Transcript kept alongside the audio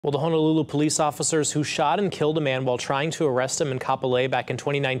Well, the Honolulu police officers who shot and killed a man while trying to arrest him in Kapolei back in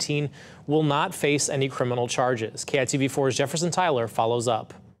 2019 will not face any criminal charges. KITV4's Jefferson Tyler follows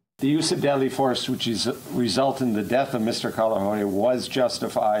up. The use of deadly force, which resulted in the death of Mr. Kalahoi, was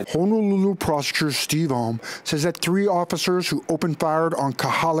justified. Honolulu prosecutor Steve Ohm says that 3 officers who opened fire on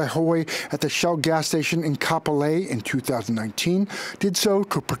Kalahoi at the Shell gas station in Kapolei in 2019 did so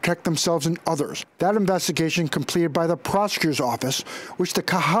to protect themselves and others. That investigation completed by the prosecutor's office, which the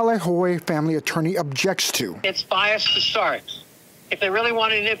Kalahoi family attorney objects to. It's biased to start. If they really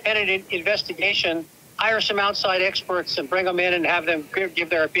want an independent investigation, hire some outside experts and bring them in and have them give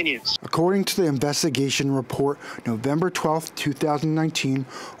their opinions. According to the investigation report, November 12, 2019,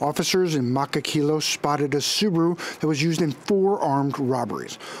 officers in Makakilo spotted a Subaru that was used in 4 armed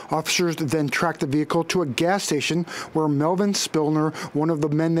robberies. Officers then tracked the vehicle to a gas station where Melvin Spillner, one of the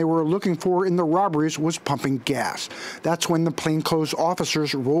men they were looking for in the robberies, was pumping gas. That's when the plainclothes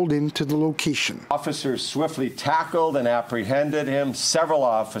officers rolled into the location. Officers swiftly tackled and apprehended him. Several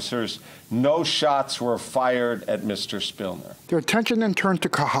officers. No shots were fired at Mr. Spillner. Their attention then turned to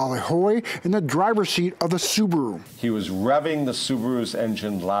Kalahoi in the driver's seat of the Subaru. He was revving the Subaru's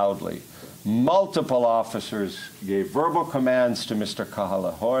engine loudly. Multiple officers gave verbal commands to Mr.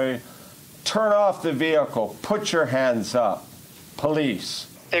 Kalahoi. Turn off the vehicle. Put your hands up. Police.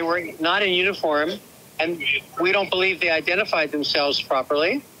 They were not in uniform, and we don't believe they identified themselves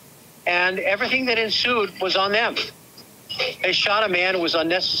properly. And everything that ensued was on them. They shot a man. It was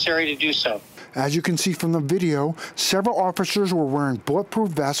unnecessary to do so. As you can see from the video, several officers were wearing bulletproof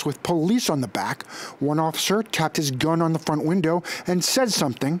vests with police on the back. One officer tapped his gun on the front window and said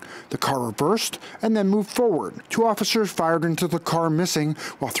something. The car reversed and then moved forward. 2 officers fired into the car missing,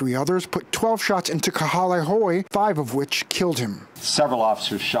 while 3 others put 12 shots into Kalahoi, 5 of which killed him. Several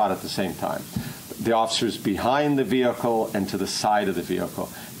officers shot at the same time. The officers behind the vehicle and to the side of the vehicle.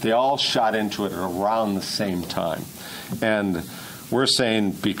 They all shot into it at around the same time. And we're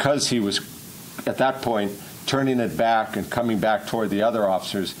saying because he was, at that point, turning it back and coming back toward the other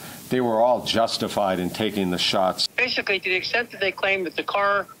officers, they were all justified in taking the shots. Basically, to the extent that they claim that the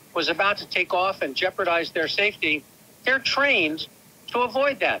car was about to take off and jeopardize their safety, they're trained to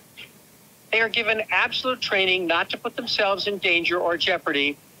avoid that. They are given absolute training not to put themselves in danger or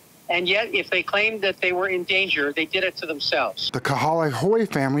jeopardy. And yet, if they claimed that they were in danger, they did it to themselves. The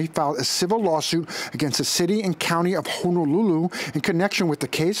Kalahoi family filed a civil lawsuit against the city and county of Honolulu in connection with the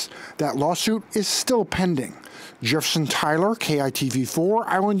case. That lawsuit is still pending. Jefferson Tyler, KITV4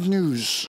 Island News.